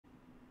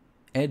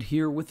Ed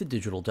here with the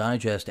Digital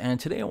Digest, and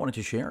today I wanted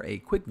to share a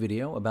quick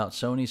video about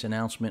Sony's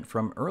announcement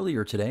from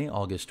earlier today,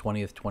 August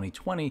 20th,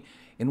 2020,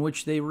 in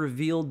which they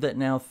revealed that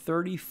now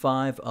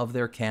 35 of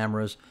their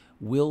cameras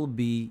will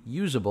be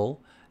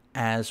usable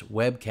as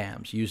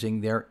webcams using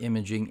their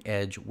Imaging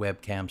Edge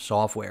Webcam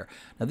Software.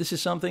 Now, this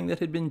is something that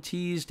had been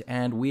teased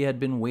and we had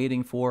been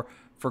waiting for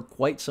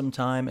quite some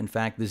time. In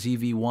fact, the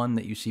ZV-1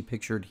 that you see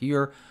pictured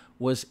here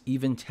was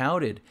even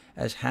touted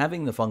as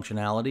having the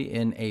functionality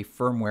in a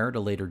firmware at a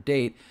later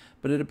date,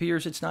 but it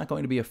appears it's not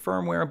going to be a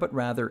firmware, but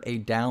rather a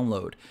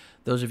download.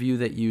 Those of you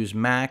that use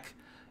Mac,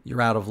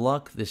 you're out of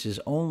luck. This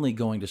is only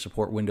going to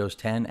support Windows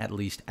 10, at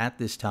least at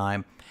this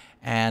time.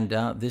 And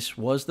this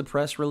was the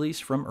press release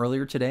from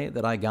earlier today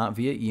that I got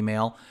via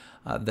email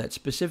that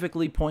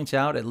specifically points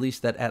out, at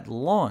least that at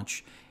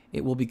launch,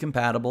 it will be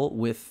compatible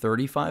with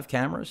 35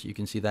 cameras. You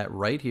can see that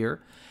right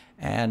here.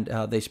 And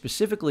they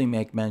specifically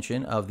make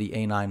mention of the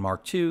A9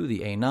 Mark II, the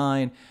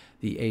A9,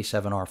 the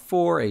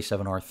A7R4,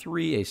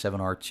 A7R3,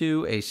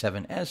 A7R2,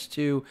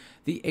 A7S2,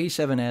 the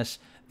A7S,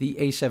 the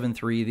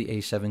A7 III, the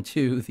A7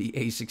 II, the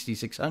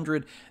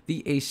A6600,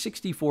 the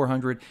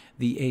A6400,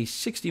 the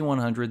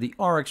A6100, the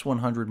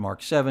RX100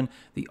 Mark VII,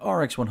 the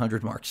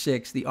RX100 Mark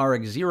VI, the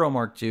RX0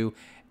 Mark II,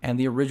 and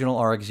the original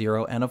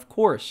RX0, and of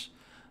course,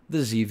 the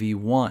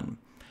ZV-1,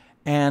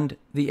 and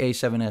the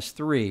A7S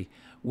III,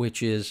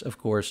 which is, of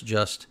course,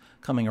 just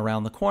coming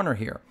around the corner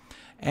here.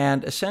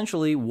 And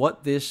essentially,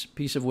 what this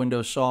piece of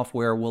Windows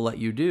software will let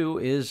you do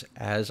is,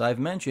 as I've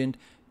mentioned,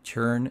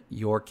 turn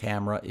your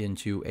camera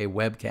into a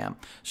webcam.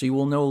 So you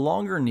will no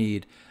longer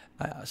need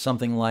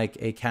something like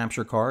a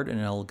capture card, an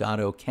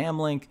Elgato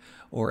Camlink,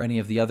 or any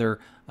of the other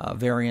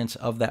variants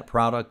of that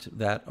product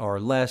that are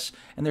less.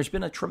 And there's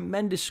been a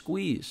tremendous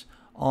squeeze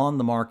on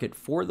the market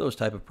for those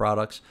type of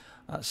products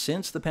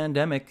since the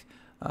pandemic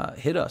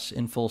hit us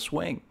in full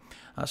swing.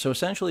 So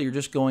essentially, you're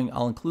just going,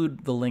 I'll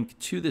include the link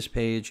to this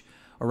page,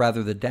 or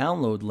rather the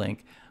download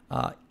link,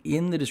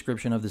 in the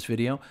description of this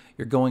video.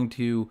 You're going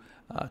to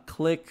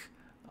click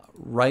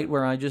right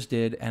where I just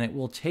did, and it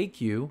will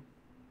take you,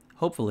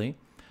 hopefully,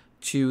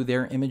 to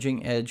their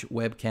Imaging Edge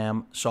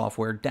Webcam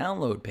Software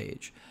download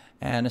page.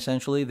 And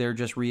essentially, they're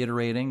just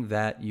reiterating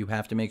that you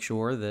have to make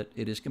sure that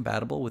it is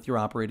compatible with your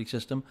operating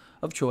system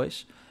of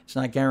choice. It's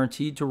not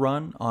guaranteed to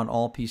run on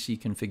all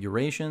PC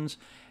configurations.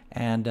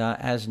 And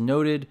as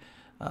noted,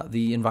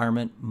 the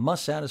environment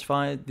must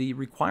satisfy the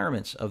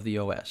requirements of the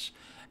OS.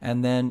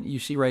 And then you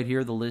see right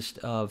here the list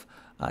of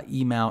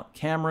E-mount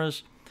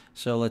cameras.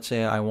 So let's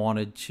say I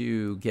wanted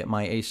to get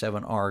my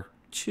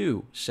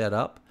A7R2 set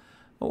up,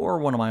 or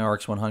one of my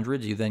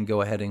RX100s. You then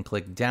go ahead and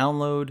click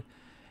download,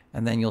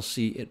 and then you'll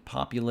see it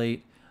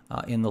populate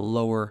in the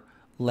lower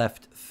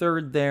left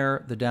third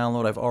there, the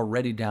download. I've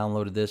already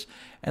downloaded this.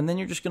 And then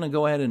you're just going to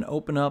go ahead and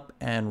open up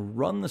and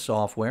run the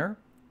software.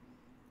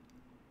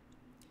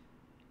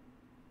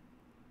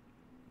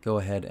 Go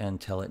ahead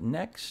and tell it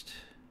next,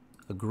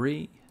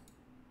 agree,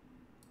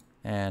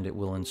 and it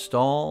will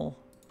install.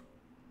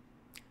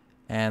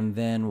 And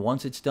then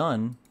once it's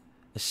done,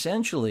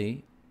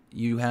 essentially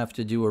you have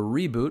to do a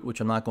reboot, which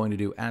I'm not going to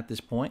do at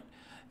this point.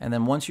 And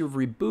then once you've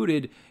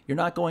rebooted, you're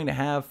not going to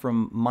have,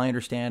 from my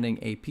understanding,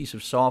 a piece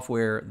of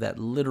software that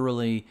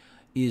literally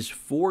is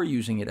for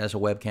using it as a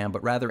webcam,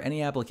 but rather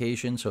any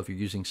application. So if you're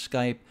using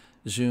Skype,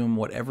 Zoom,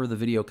 whatever the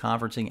video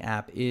conferencing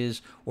app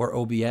is, or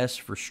OBS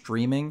for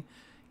streaming,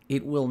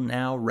 it will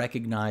now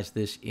recognize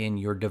this in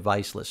your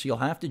device list. So you'll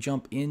have to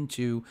jump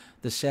into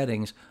the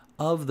settings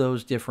of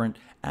those different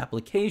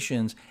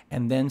applications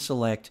and then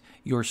select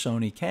your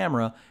Sony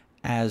camera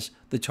as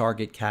the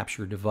target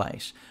capture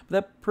device. But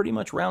that pretty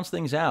much rounds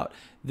things out.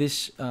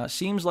 This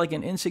seems like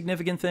an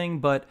insignificant thing,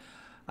 but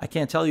I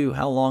can't tell you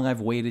how long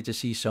I've waited to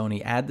see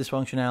Sony add this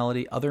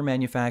functionality. Other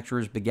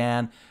manufacturers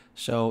began,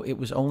 so it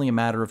was only a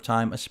matter of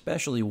time,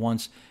 especially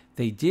once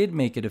they did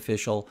make it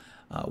official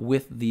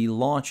with the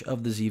launch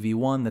of the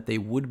ZV-1 that they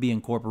would be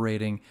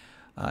incorporating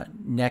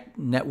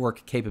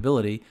network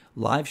capability,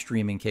 live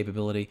streaming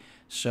capability.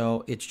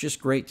 So it's just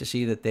great to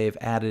see that they've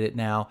added it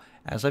now,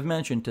 as I've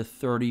mentioned, to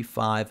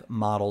 35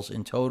 models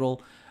in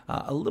total.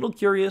 A little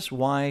curious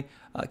why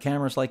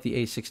cameras like the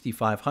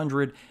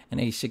A6500 and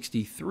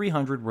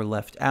A6300 were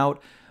left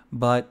out,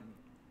 but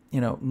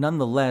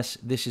nonetheless,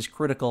 this is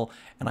critical,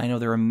 and I know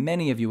there are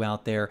many of you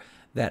out there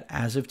that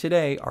as of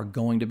today are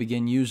going to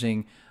begin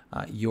using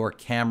your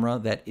camera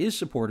that is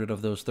supported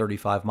of those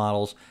 35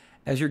 models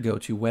as your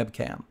go-to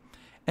webcam.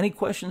 Any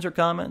questions or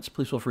comments,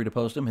 please feel free to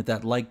post them. Hit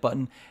that like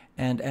button.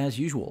 And as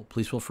usual,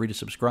 please feel free to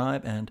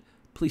subscribe and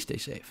please stay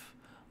safe.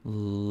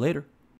 Later.